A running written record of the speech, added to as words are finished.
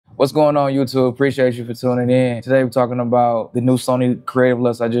What's going on, YouTube? Appreciate you for tuning in. Today we're talking about the new Sony Creative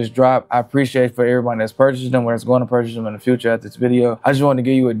LUTs I just dropped. I appreciate for everybody that's purchased them or that's going to purchase them in the future after this video. I just wanted to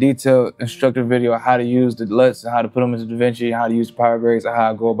give you a detailed, instructive video on how to use the LUTs and how to put them into DaVinci, how to use power grades, and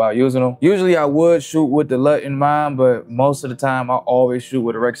how I go about using them. Usually I would shoot with the LUT in mind, but most of the time I always shoot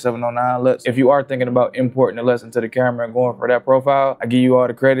with the Rec 709 LUTs. If you are thinking about importing the LUTs into the camera and going for that profile, I give you all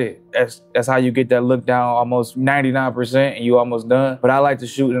the credit. That's how you get that look down almost 99% and you almost done. But I like to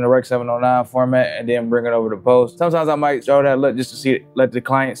shoot in the Rec 709 format and then bring it over to post. Sometimes I might show that LUT just to see, let the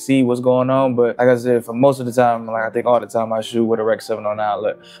client see what's going on. But like I said, for most of the time, like I think all the time, I shoot with a Rec 709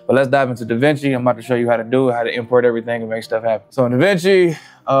 LUT. But let's dive into DaVinci. I'm about to show you how to do it, how to import everything and make stuff happen. So in DaVinci,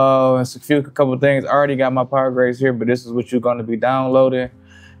 it's a couple things. I already got my power grades here, but this is what you're going to be downloading.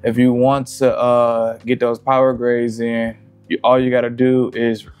 If you want to get those power grades in, all you got to do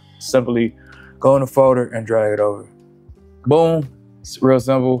is simply go in the folder and drag it over. Boom. It's real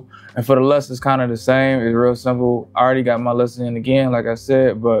simple. And for the LUTs, it's kind of the same. It's real simple. I already got my LUTs in again, like I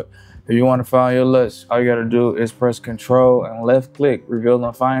said, but if you want to find your LUTs, all you got to do is press Control and left click, reveal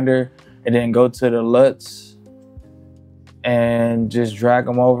in Finder, and then go to the LUTs and just drag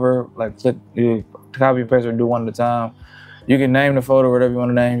them over. Like click, you copy and paste or do one at a time. You can name the folder whatever you want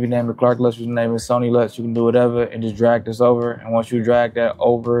to name. If you name it Clark LUTs, you can name it Sony LUTs, you can do whatever and just drag this over. And once you drag that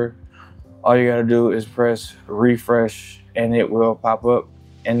over, all you gotta do is press refresh and it will pop up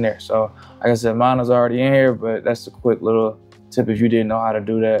in there. So like I said, mine is already in here, but that's a quick little tip if you didn't know how to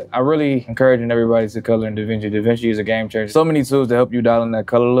do that. I really encouraging everybody to color in DaVinci. DaVinci is a game changer. So many tools to help you dial in that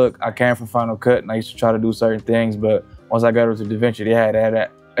color look. I came from Final Cut and I used to try to do certain things, but once I got over to DaVinci,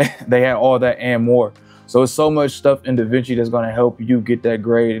 they had all that and more. So it's so much stuff in DaVinci that's gonna help you get that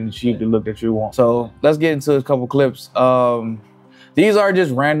grade and achieve the look that you want. So let's get into a couple clips. These are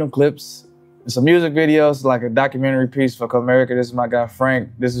just random clips. It's a music video, it's like a documentary piece for America. This is my guy Frank.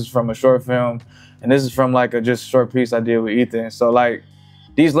 This is from a short film. And this is from like a just short piece I did with Ethan. So like,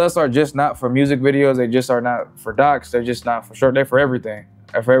 these LUTs are just not for music videos. They just are not for docs. They're just not for short. They're for everything.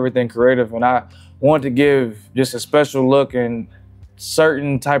 They're for everything creative. And I want to give just a special look and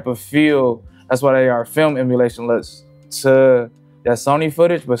certain type of feel. That's why they are film emulation LUTs to that Sony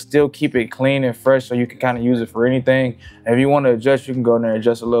footage, but still keep it clean and fresh so you can kind of use it for anything. And if you want to adjust, you can go in there and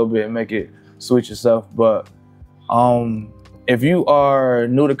adjust a little bit and make it switch yourself. But if you are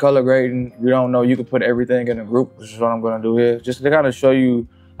new to color grading, you don't know, you can put everything in a group, which is what I'm gonna do here. Just to kind of show you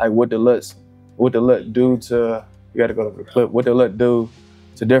like what the LUT do to, you gotta go to the clip, what the LUT do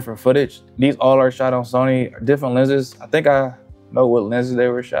to different footage. These all are shot on Sony, different lenses. I think I know what lenses they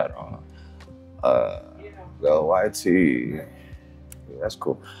were shot on. The YT, yeah, that's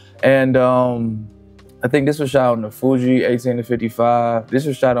cool. And I think this was shot on the Fuji 18-55. This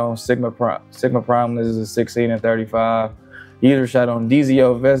was shot on Sigma Prime lenses of 16 and 35. These were shot on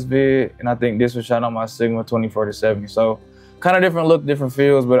DZO Vestvid, and I think this was shot on my Sigma 24-70. So kind of different look, different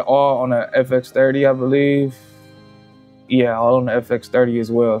feels, but all on the FX30, I believe. Yeah, all on the FX30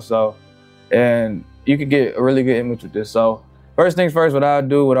 as well. So, and you can get a really good image with this. So first things first, what I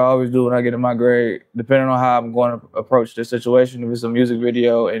always do when I get in my grade, depending on how I'm going to approach this situation, if it's a music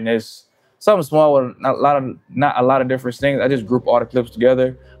video and it's something small with not a lot of different things, I just group all the clips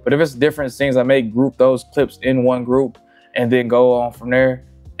together. But if it's different things, I may group those clips in one group and then go on from there.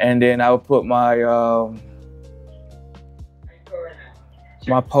 And then I would put my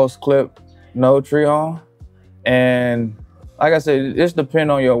my post clip node tree on. And like I said, it just depends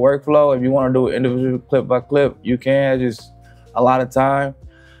on your workflow. If you want to do it individual clip by clip, you can. Just a lot of time,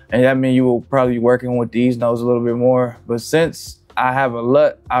 and that means you will probably be working with these nodes a little bit more. But since I have a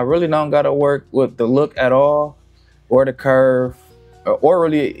LUT, I really don't gotta work with the look at all, or the curve, or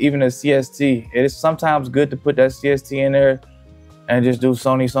really even a CST. It is sometimes good to put that CST in there and just do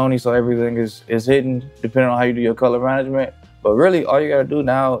Sony, so everything is hidden, depending on how you do your color management. But really, all you gotta do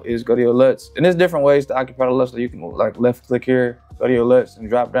now is go to your LUTs. And there's different ways to occupy the LUTs. So you can like left click here, go to your LUTs and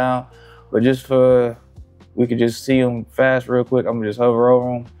drop down. But just for, we could just see them fast real quick, I'm gonna just hover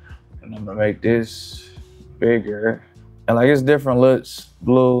over them and I'm gonna make this bigger. And like it's different LUTs,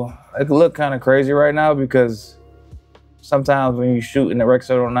 blue. It can look kind of crazy right now because sometimes when you shoot in the Rec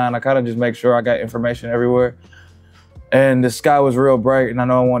 709, I kind of just make sure I got information everywhere. And the sky was real bright and I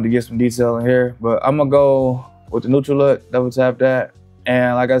know I wanted to get some detail in here, but I'm gonna go with the neutral LUT, double tap that.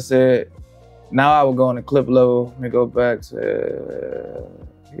 And like I said, now I will go on the clip level. Let me go back to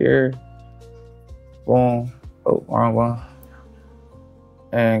here. Boom. Oh, wrong one.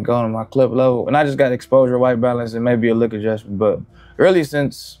 And go to my clip level. And I just got exposure, white balance, and maybe a look adjustment. But really,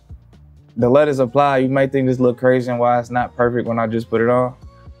 since the LUT is applied, you might think this look crazy and why it's not perfect when I just put it on.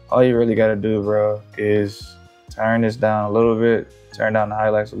 All you really gotta do, bro, is turn this down a little bit, turn down the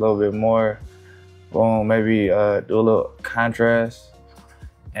highlights a little bit more. Boom, maybe do a little contrast.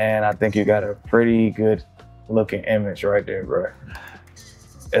 And I think you got a pretty good looking image right there, bro.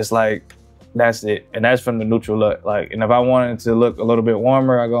 It's like, that's it. And that's from the neutral LUT. Like, and if I wanted to look a little bit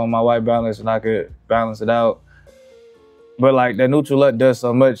warmer, I go on my white balance and I could balance it out. But like that neutral LUT does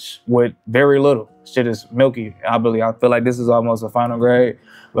so much with very little. Shit is milky. I feel like this is almost a final grade.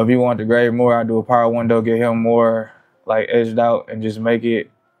 But if you want to grade more, I do a power window, get him more like edged out and just make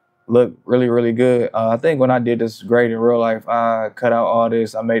it look really, really good. I think when I did this grade in real life, I cut out all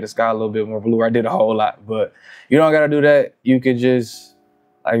this. I made the sky a little bit more blue. I did a whole lot, but you don't gotta do that. You could just,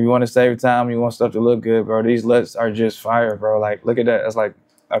 like, you wanna save time, you want stuff to look good, bro. These LUTs are just fire, bro. Like, look at that. It's like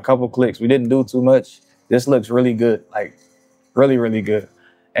a couple clicks. We didn't do too much. This looks really good, like really, really good.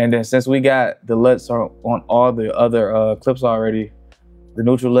 And then since we got the LUTs on all the other clips already, the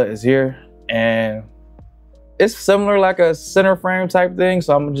neutral LUT is here, and it's similar like a center frame type thing.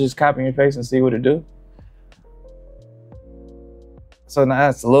 So I'm gonna just copy and paste and see what it do. So now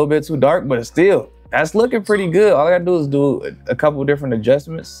it's a little bit too dark, but still, that's looking pretty good. All I gotta do is do a couple different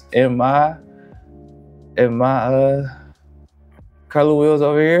adjustments in my color wheels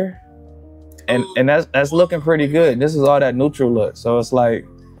over here. And that's looking pretty good. This is all that neutral LUT. So it's like,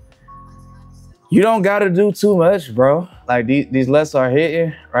 you don't gotta do too much, bro. Like these LUTs are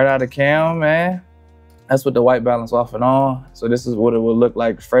hitting right out of cam, man. That's with the white balance off and on. So this is what it would look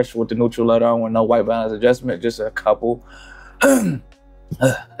like fresh with the neutral LUT on with no white balance adjustment, just a couple,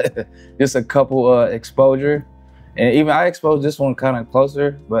 exposure. And even I exposed this one kind of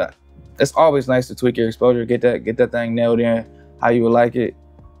closer, but it's always nice to tweak your exposure, get that thing nailed in how you would like it.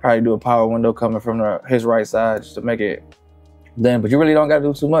 Probably do a power window coming from his right side just to make it blend, but you really don't gotta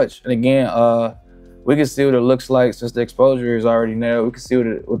do too much. And again, we can see what it looks like since the exposure is already nailed. We can see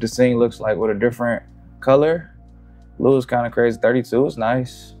what the scene looks like with a different color. Blue is kind of crazy. 32 is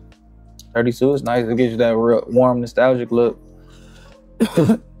nice. 32 is nice. It gives you that real warm, nostalgic look.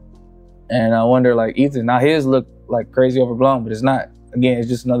 And I wonder, like Ethan, now his look like crazy overblown, but it's not. Again, it's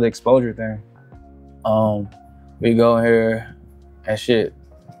just another exposure thing. We go here and shit.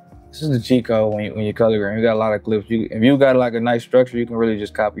 This is the cheat code when you color grade. You got a lot of clips. If you got like a nice structure, you can really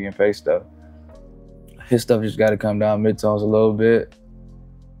just copy and paste stuff. His stuff just got to come down midtones a little bit,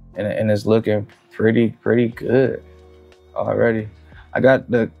 and it's looking pretty good already. I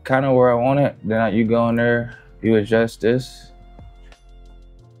got the kind of where I want it. Then you go in there, you adjust this.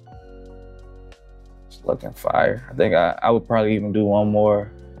 It's looking fire. I think I would probably even do one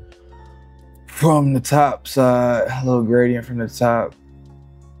more from the top side, a little gradient from the top.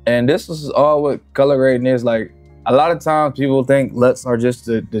 And this is all what color grading is. Like, a lot of times people think LUTs are just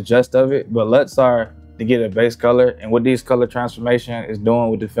the gist of it, but LUTs are to get a base color. And what these color transformation is doing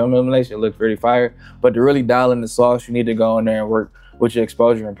with the film emulation, it looks pretty fire. But to really dial in the sauce, you need to go in there and work with your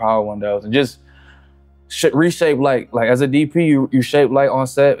exposure and power windows and just reshape light. Like as a DP, you shape light on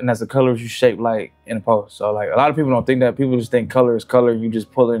set, and as a colorist, you shape light in post. So like a lot of people don't think that. People just think color is color. You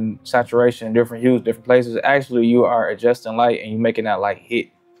just pull in saturation, different hues, different places. Actually, you are adjusting light and you making that light hit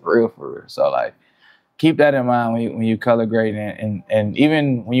for real. So like, keep that in mind when you color grade, and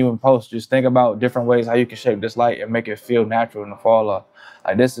even when you in post, just think about different ways how you can shape this light and make it feel natural in the fall off.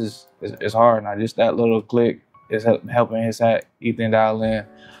 Like this is hard. Now just that little click is helping his hat Ethan dial in.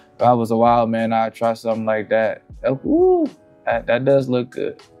 If I was a wild man, I'd try something like that. Ooh, that does look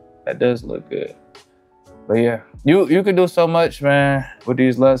good. That does look good. But yeah, you can do so much, man, with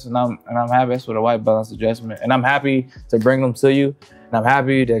these LUTs, and I'm happy with a white balance adjustment, and I'm happy to bring them to you. And I'm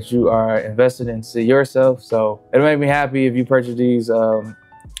happy that you are invested into yourself. So it'll make me happy if you purchase these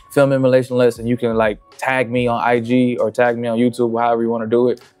film emulation LUTs, and you can like tag me on IG or tag me on YouTube, however you want to do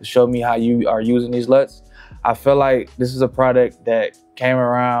it, to show me how you are using these LUTs. I feel like this is a product that came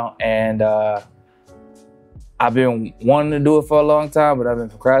around, and I've been wanting to do it for a long time, but I've been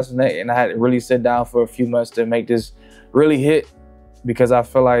procrastinating, and I had to really sit down for a few months to make this really hit, because I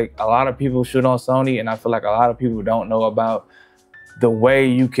feel like a lot of people shoot on Sony, and I feel like a lot of people don't know about the way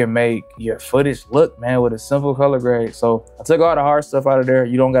you can make your footage look, man, with a simple color grade. So I took all the hard stuff out of there.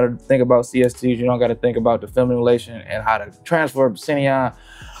 You don't got to think about CSTs. You don't got to think about the film emulation and how to transfer Cineon.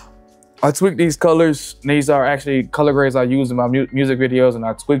 I tweaked these colors. These are actually color grades I use in my music videos, and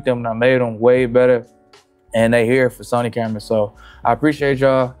I tweaked them and I made them way better. And they here for Sony cameras. So I appreciate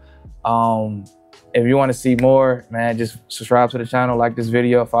y'all. If you want to see more, man, just subscribe to the channel, like this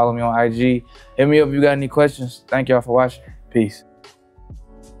video, follow me on IG. Hit me up if you got any questions. Thank y'all for watching. Peace.